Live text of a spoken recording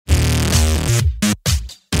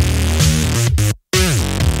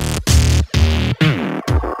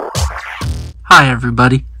Hi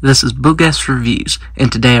everybody, this is Boogas Reviews, and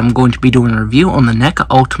today I'm going to be doing a review on the Neca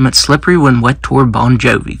Ultimate Slippery When Wet Tour Bon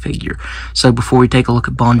Jovi figure. So before we take a look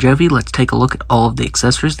at Bon Jovi, let's take a look at all of the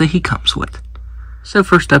accessories that he comes with. So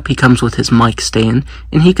first up, he comes with his mic stand,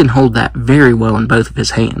 and he can hold that very well in both of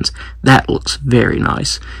his hands. That looks very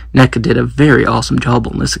nice. Neca did a very awesome job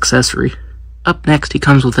on this accessory. Up next, he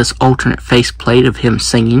comes with this alternate faceplate of him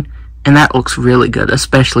singing, and that looks really good,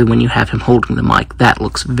 especially when you have him holding the mic. That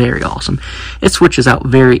looks very awesome. It switches out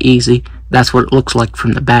very easy. That's what it looks like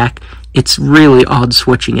from the back. It's really odd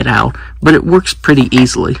switching it out, but it works pretty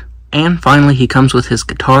easily. And finally, he comes with his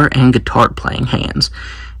guitar and guitar playing hands.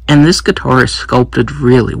 And this guitar is sculpted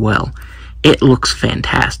really well. It looks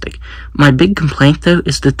fantastic. My big complaint, though,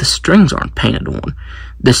 is that the strings aren't painted on.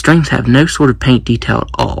 The strings have no sort of paint detail at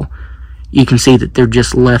all. You can see that they're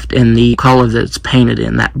just left in the color that it's painted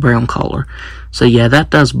in, that brown color. So yeah, that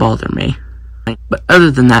does bother me. But other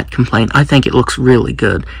than that complaint, I think it looks really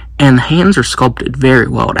good. And the hands are sculpted very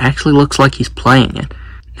well. It actually looks like he's playing it.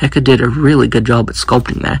 Neca did a really good job at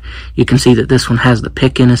sculpting that. You can see that this one has the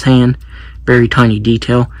pick in his hand. Very tiny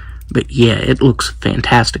detail. But yeah, it looks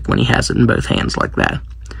fantastic when he has it in both hands like that.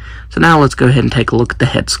 So now let's go ahead and take a look at the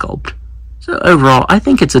head sculpt. So overall, I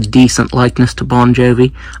think it's a decent likeness to Bon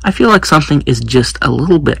Jovi. I feel like something is just a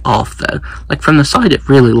little bit off though. Like from the side it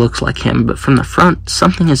really looks like him, but from the front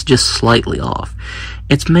something is just slightly off.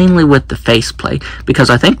 It's mainly with the faceplate, because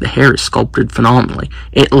I think the hair is sculpted phenomenally.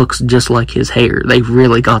 It looks just like his hair. They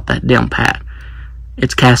really got that down pat.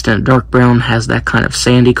 It's cast in a dark brown, has that kind of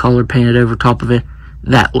sandy color painted over top of it.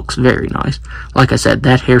 That looks very nice. Like I said,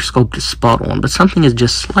 that hair sculpt is spot on, but something is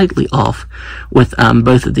just slightly off with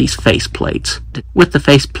both of these face plates. With the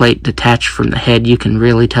face plate detached from the head, you can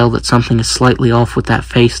really tell that something is slightly off with that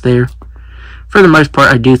face there. For the most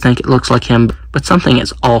part, I do think it looks like him, but something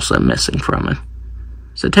is also missing from it.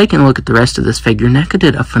 So taking a look at the rest of this figure, Neca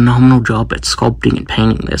did a phenomenal job at sculpting and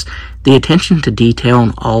painting this. The attention to detail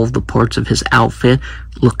on all of the parts of his outfit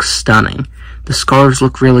looks stunning. The scarves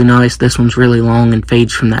look really nice. This one's really long and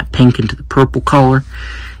fades from that pink into the purple color.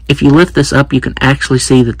 If you lift this up, you can actually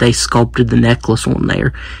see that they sculpted the necklace on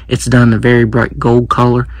there. It's done in a very bright gold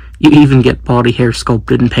color. You even get body hair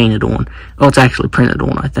sculpted and painted on. Oh, it's actually printed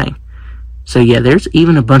on, I think. So yeah, there's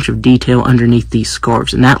even a bunch of detail underneath these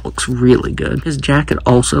scarves, and that looks really good. His jacket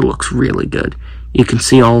also looks really good. You can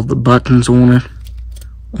see all of the buttons on it.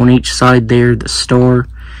 On each side there, the star.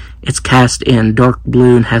 It's cast in dark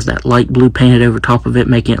blue and has that light blue painted over top of it,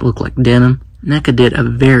 making it look like denim. Neca did a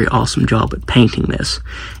very awesome job at painting this.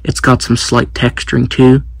 It's got some slight texturing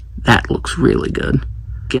too. That looks really good.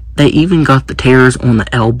 They even got the tears on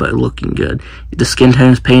the elbow looking good. The skin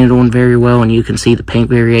tone is painted on very well, and you can see the paint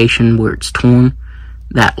variation where it's torn.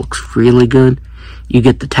 That looks really good. You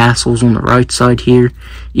get the tassels on the right side here.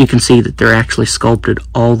 You can see that they're actually sculpted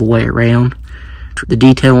all the way around. The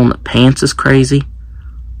detail on the pants is crazy.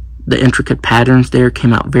 The intricate patterns there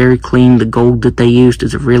came out very clean. The gold that they used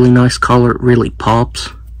is a really nice color. It really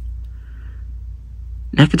pops.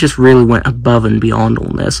 Neca just really went above and beyond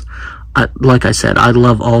on this. Like I said, I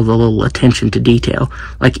love all the little attention to detail.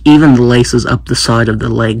 Like even the laces up the side of the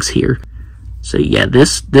legs here. So yeah,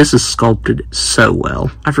 this is sculpted so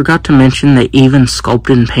well. I forgot to mention they even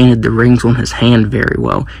sculpted and painted the rings on his hand very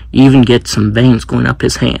well. You even get some veins going up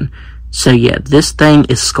his hand. So yeah, this thing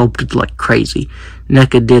is sculpted like crazy.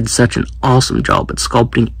 Neca did such an awesome job at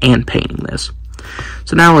sculpting and painting this.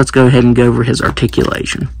 So now let's go ahead and go over his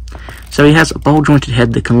articulation. So he has a ball jointed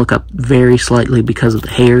head that can look up very slightly because of the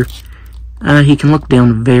hair. He can look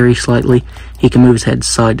down very slightly. He can move his head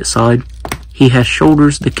side to side. He has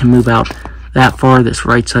shoulders that can move out that far. This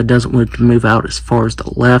right side doesn't want to move out as far as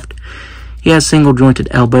the left. He has single jointed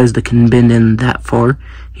elbows that can bend in that far.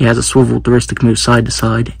 He has a swiveled wrist that can move side to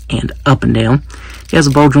side and up and down. He has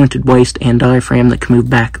a ball jointed waist and diaphragm that can move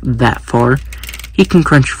back that far. He can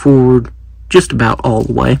crunch forward just about all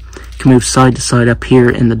the way. Can move side to side up here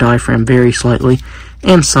in the diaphragm very slightly,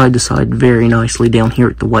 and side to side very nicely down here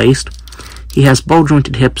at the waist. He has ball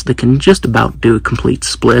jointed hips that can just about do a complete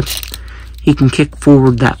split. He can kick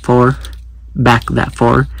forward that far, back that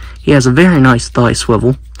far. He has a very nice thigh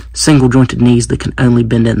swivel. Single jointed knees that can only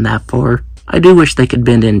bend in that far. I do wish they could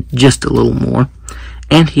bend in just a little more.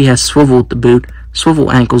 And he has swivel at the boot,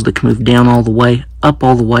 swivel ankles that can move down all the way, up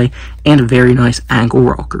all the way, and a very nice ankle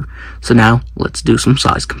rocker. So now, let's do some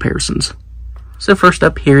size comparisons. So first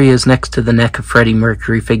up, here he is next to the Neca Freddie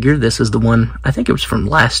Mercury figure. This is the one, I think it was from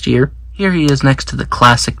last year. Here he is next to the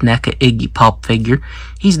classic Neca Iggy Pop figure.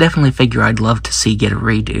 He's definitely a figure I'd love to see get a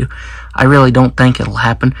redo. I really don't think it'll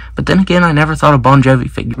happen, but then again, I never thought a Bon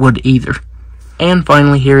Jovi figure would either. And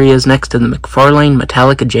finally, here he is next to the McFarlane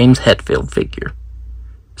Metallica James Hetfield figure.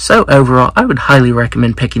 So overall, I would highly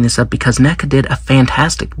recommend picking this up because Neca did a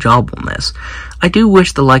fantastic job on this. I do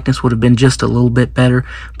wish the likeness would have been just a little bit better,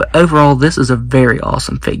 but overall this is a very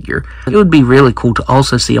awesome figure. It would be really cool to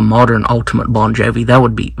also see a modern Ultimate Bon Jovi. That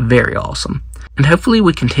would be very awesome. And hopefully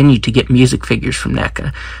we continue to get music figures from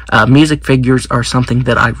Neca. Music figures are something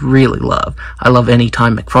that I really love. I love any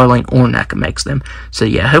time McFarlane or Neca makes them. So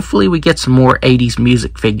yeah, hopefully we get some more 80s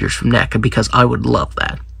music figures from Neca because I would love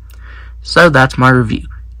that. So that's my review.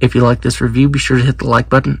 If you like this review, be sure to hit the like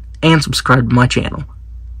button and subscribe to my channel.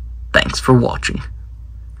 Thanks for watching.